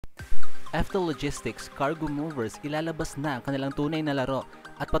After Logistics Cargo Movers ilalabas na ang kanilang tunay na laro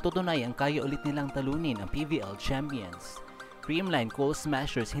at patutunayang kaya ulit nilang talunin ang PVL Champions. Creamline Coal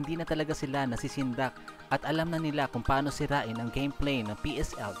Smashers hindi na talaga sila nasisindak at alam na nila kung paano sirain ang gameplay ng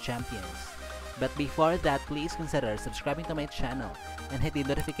PSL Champions. But before that, please consider subscribing to my channel and hit the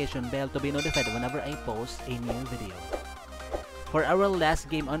notification bell to be notified whenever I post a new video. For our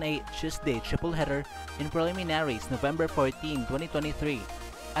last game on a Tuesday triple header in preliminaries November 14, 2023,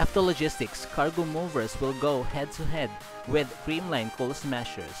 after Logistics Cargo Movers will go head-to-head with Creamline Coal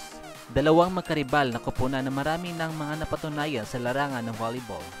Smashers. Dalawang magkaribal na koponan na marami ng mga napatunayan sa larangan ng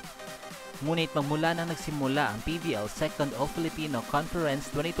volleyball. Ngunit magmula nang nagsimula ang PVL Second All-Filipino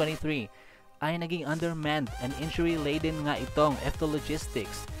Conference 2023 ay naging undermanned and injury-laden nga itong FT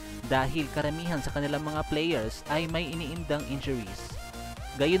Logistics dahil karamihan sa kanilang mga players ay may iniindang injuries.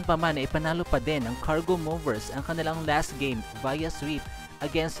 Gayunpaman ay ipanalo pa din ng Cargo Movers ang kanilang last game via sweep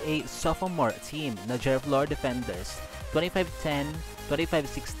against a sophomore team na Jervlor Defenders 25-10,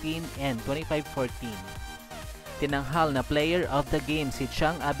 25-16, and 25-14. Tinanghal na player of the game si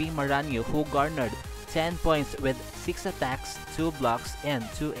Chang Abi Maranyo who garnered 10 points with 6 attacks, 2 blocks, and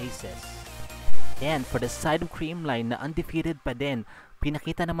 2 aces. And for the side of Creamline na undefeated pa din,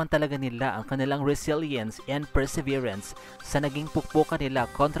 pinakita naman talaga nila ang kanilang resilience and perseverance sa naging pukpukan nila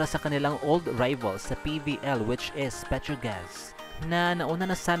kontra sa kanilang old rivals sa PVL which is Petrogas, na nauna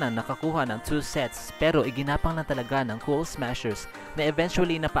na sana nakakuha ng 2 sets pero iginapang lang talaga ng Coal Smashers na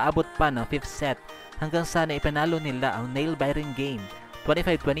eventually napaabot pa ng 5th set hanggang sana ipanalo nila ang nail-biting game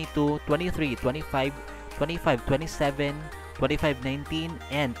 25-22, 23-25, 25-27, 25-19,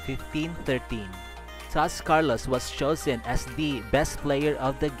 and 15-13. Thus, Carlos was chosen as the best player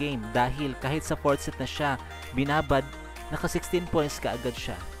of the game dahil kahit sa 4th set na siya binabad, naka 16 points kaagad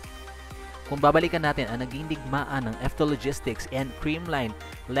siya. Kung babalikan natin ang naging digmaan ng FT Logistics and Creamline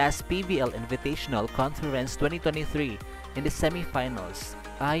last PVL Invitational Conference 2023 in the semifinals,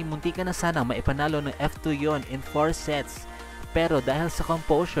 ay muntikan na sanang maipanalo ng F2 yon in 4 sets. Pero dahil sa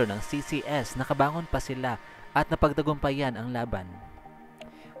composure ng CCS, nakabangon pa sila at napagtagumpayan ang laban.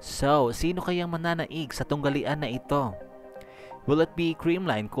 So, sino kayang mananaig sa tunggalian na ito? Will it be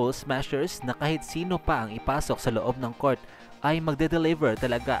Creamline Coal Smashers na kahit sino pa ang ipasok sa loob ng court ay magde-deliver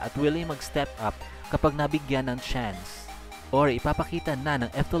talaga at willing mag-step up kapag nabigyan ng chance? Or ipapakita na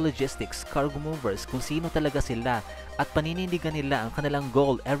ng FT Logistics Cargo Movers kung sino talaga sila at paninindigan nila ang kanilang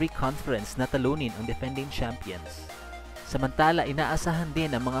goal every conference na talunin ang defending champions? Samantala, inaasahan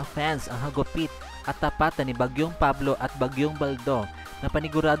din ng mga fans ang hagupit at tapatan ni Bagyong Pablo at Bagyong Baldo na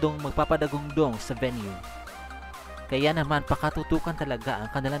paniguradong magpapadagungdong sa venue. Kaya naman pakatutukan talaga ang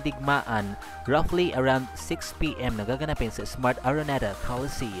kanilang digmaan roughly around 6 PM na gaganapin sa Smart Araneta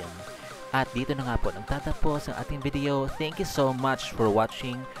Coliseum. At dito na nga po nagtatapos ang ating video. Thank you so much for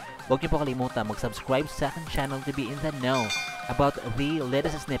watching. Huwag niyo po kalimutan mag-subscribe sa aking channel to be in the know about the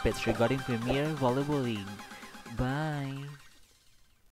latest snippets regarding Premier Volleyball League. Bye!